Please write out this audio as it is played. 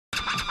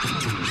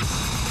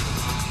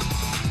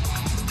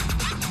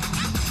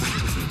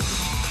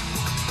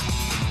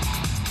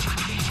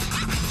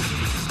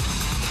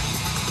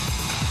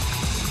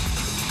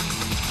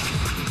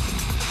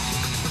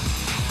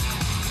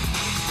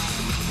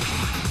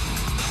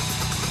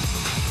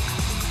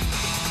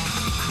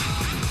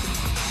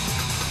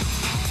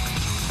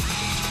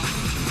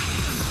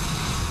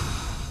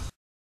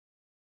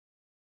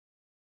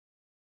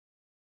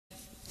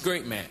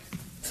Great man.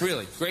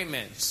 Really, great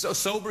man. So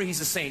sober,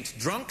 he's a saint.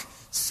 Drunk,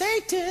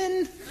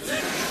 Satan.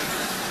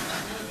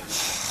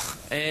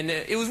 And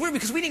it was weird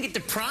because we didn't get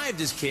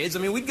deprived as kids. I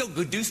mean, we'd go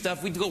do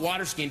stuff. We'd go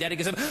water skiing. Daddy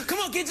goes, come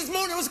on, kids, it's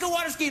morning. Let's go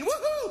water skiing.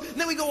 Woohoo! And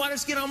then we go water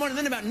skiing all morning.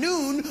 And then about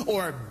noon,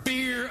 or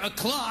beer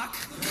o'clock.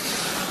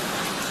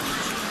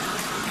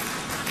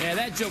 Yeah,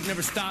 that joke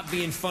never stopped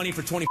being funny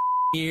for 20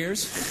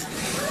 years.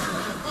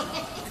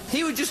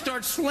 He would just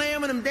start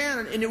slamming them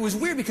down, and it was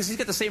weird because he's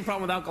got the same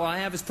problem with alcohol I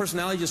have. His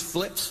personality just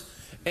flips,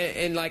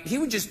 and like, he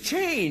would just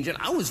change. And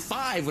I was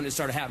 5 when it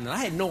started happening. I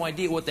had no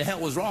idea what the hell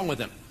was wrong with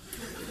him.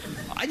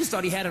 I just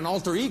thought he had an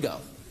alter ego.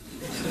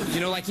 You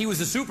know, like he was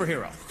a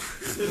superhero.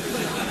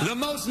 The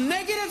most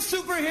negative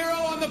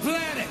superhero on the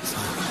planet.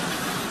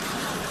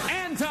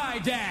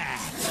 Anti-dad.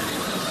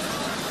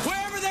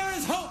 Wherever there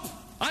is hope,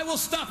 I will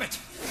stop it.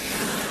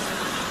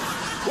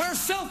 Where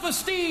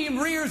self-esteem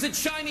rears its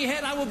shiny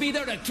head, I will be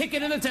there to kick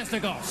it in the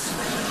testicles.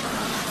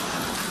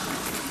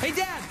 Hey,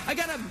 Dad, I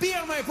got a B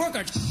on my report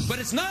card, but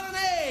it's not an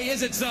A,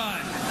 is it, son?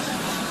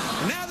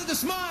 Now that the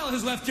smile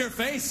has left your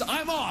face,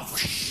 I'm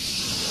off.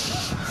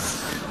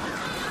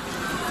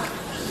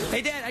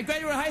 Hey, Dad, I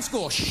graduated high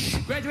school.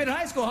 Graduated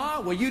high school,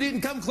 huh? Well, you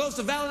didn't come close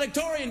to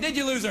valedictorian, did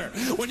you, loser?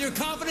 When your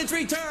confidence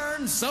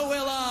returns, so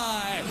will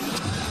I.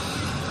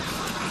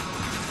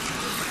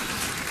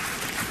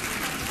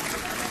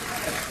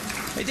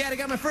 Hey, Dad, I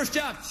got my first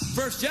job.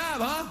 First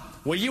job, huh?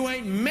 Well, you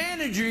ain't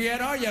manager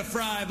yet, are you,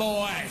 fry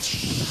boy?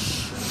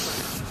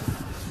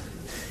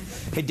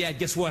 Hey, Dad,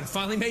 guess what? I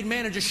finally made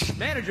manager.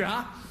 Manager,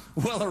 huh?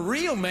 Well, a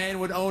real man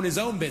would own his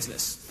own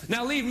business.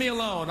 Now leave me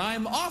alone.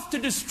 I'm off to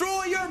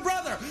destroy your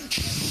brother.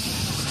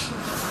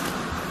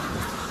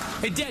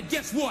 Hey, Dad,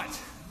 guess what?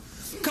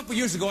 A couple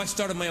years ago, I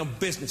started my own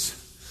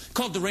business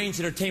called Deranged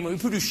Entertainment. We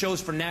produce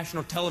shows for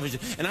national television,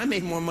 and I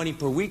made more money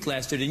per week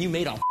last year than you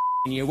made all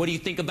year. What do you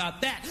think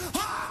about that?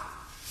 Ha!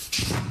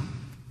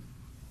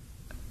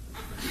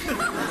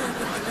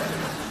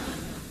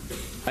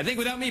 I think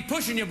without me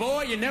pushing you,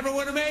 boy, you never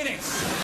would have made it.